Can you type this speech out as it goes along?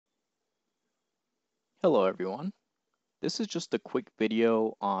Hello everyone. This is just a quick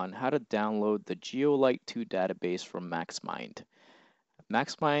video on how to download the Geolite2 database from MaxMind.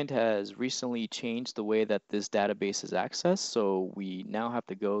 MaxMind has recently changed the way that this database is accessed, so we now have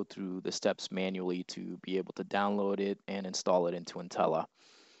to go through the steps manually to be able to download it and install it into Intella.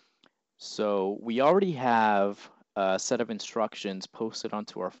 So we already have a set of instructions posted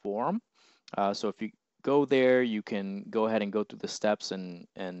onto our forum. So if you go there, you can go ahead and go through the steps and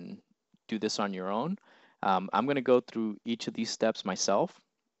do this on your own. I'm going to go through each of these steps myself.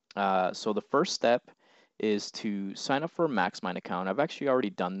 So the first step is to sign up for a MaxMind account. I've actually already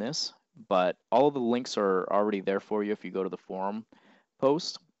done this, but all of the links are already there for you if you go to the forum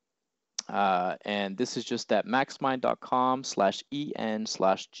post. And this is just at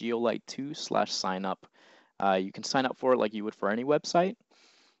maxmind.com/en/geolite2/sign up. You can sign up for it like you would for any website.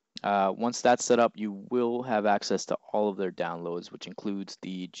 Once that's set up, you will have access to all of their downloads, which includes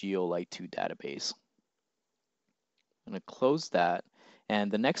the Geolite2 database. I'm going to close that,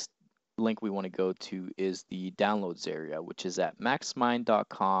 and the next link we want to go to is the downloads area, which is at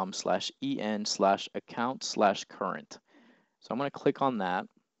maxmind.com/en/account/current. So I'm going to click on that,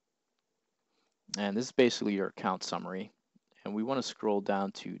 and this is basically your account summary. And we want to scroll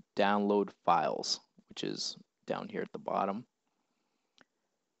down to download files, which is down here at the bottom.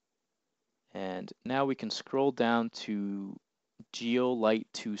 And now we can scroll down to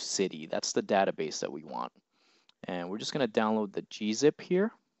Geolite2 City. That's the database that we want. And we're just going to download the gzip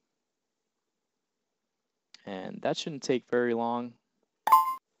here. And that shouldn't take very long.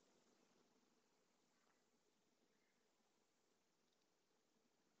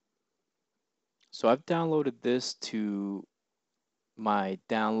 So I've downloaded this to my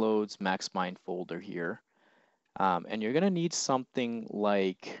downloads MaxMind folder here. And you're going to need something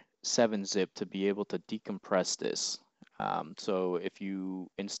like 7-zip to be able to decompress this. So if you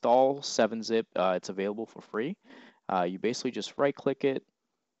install 7-zip, it's available for free. You basically just right-click it,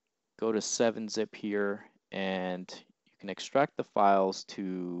 go to 7-zip here, and you can extract the files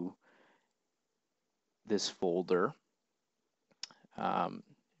to this folder. You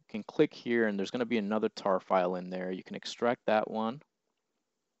can click here, and there's going to be another tar file in there. You can extract that one.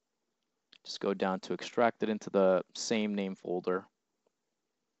 Just go down to extract it into the same name folder.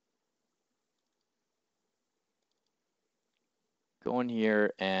 Go in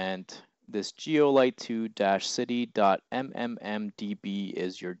here, and this geolite2-city.mmmdb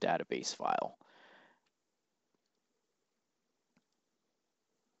is your database file.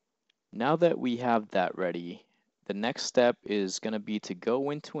 Now that we have that ready, the next step is going to be to go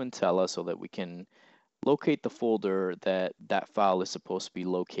into Intella so that we can locate the folder that that file is supposed to be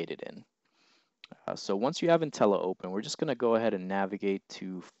located in. So once you have Intella open, we're just going to go ahead and navigate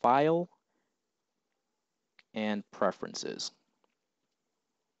to File and Preferences.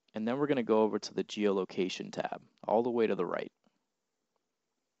 And then we're going to go over to the Geolocation tab, all the way to the right.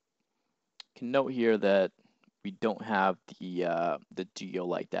 You can note here that we don't have the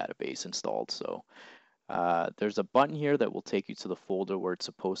Geolite database installed, so there's a button here that will take you to the folder where it's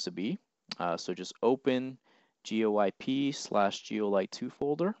supposed to be. So just open GOIP/Geolite2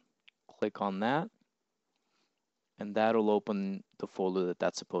 folder, click on that, and that'll open the folder that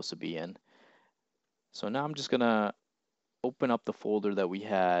that's supposed to be in. So now I'm just going to open up the folder that we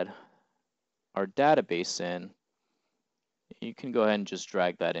had our database in. You can go ahead and just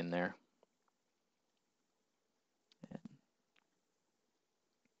drag that in there.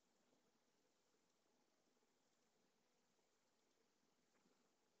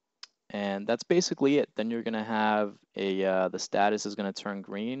 And that's basically it. Then you're going to have the status is going to turn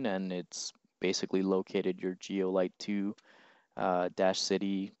green, and it's basically located your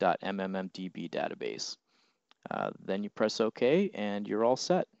Geolite2-city.mmmdb database. Then you press OK, and you're all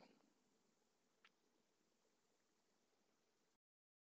set.